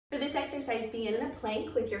exercise begin in a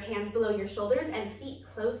plank with your hands below your shoulders and feet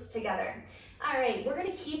close together. All right, we're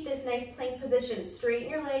gonna keep this nice plank position. Straighten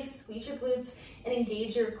your legs, squeeze your glutes, and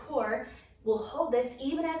engage your core. We'll hold this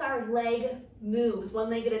even as our leg moves, one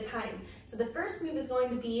leg at a time. So the first move is going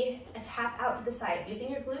to be a tap out to the side,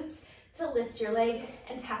 using your glutes to lift your leg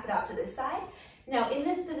and tap it out to this side. Now in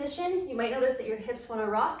this position, you might notice that your hips wanna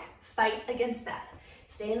rock. Fight against that.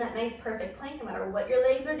 Stay in that nice perfect plank no matter what your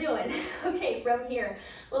legs are doing. Okay, from here,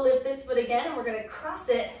 we'll lift this foot again and we're gonna cross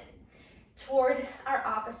it toward our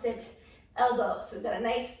opposite elbow. So we've got a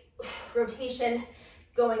nice rotation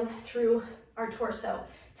going through our torso.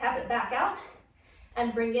 Tap it back out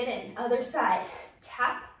and bring it in. Other side,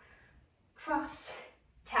 tap, cross,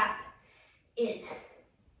 tap, in.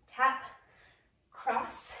 Tap,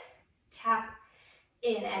 cross, tap,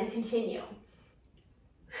 in, and continue.